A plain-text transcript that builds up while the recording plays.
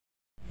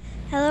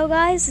Hello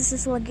guys, this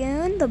is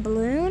Lagoon, the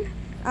balloon.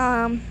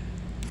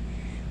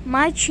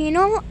 My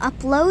channel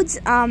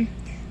uploads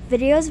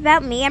videos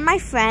about me and my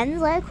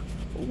friends like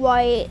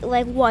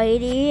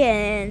Whitey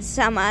and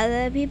some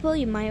other people.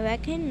 You might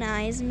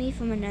recognize me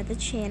from another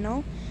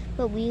channel,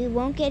 but we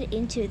won't get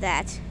into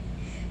that.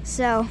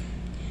 So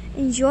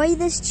enjoy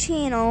this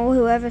channel,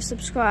 whoever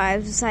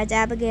subscribes besides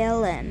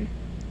Abigail Lynn.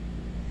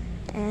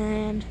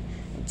 And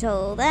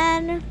until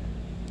then,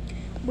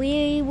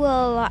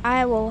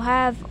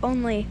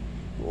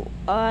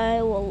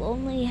 I will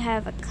only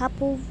have a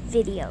couple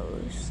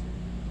videos.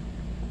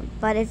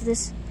 But if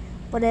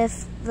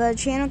the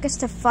channel gets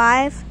to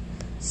five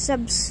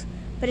this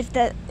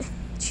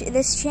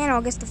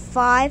channel gets to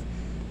five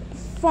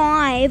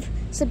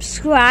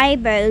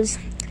subscribers,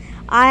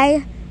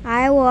 I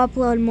will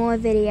upload more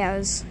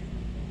videos.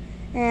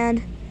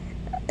 And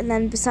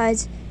then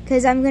besides,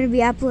 because I'm going to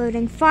be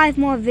uploading five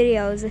more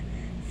videos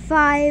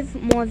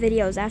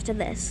after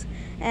this.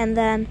 And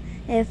then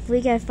if I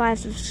get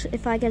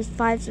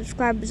five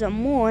subscribers or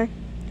more,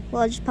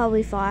 well, just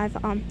probably five,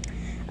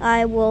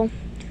 I will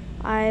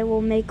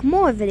make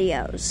more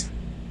videos.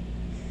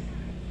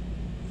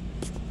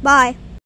 Bye.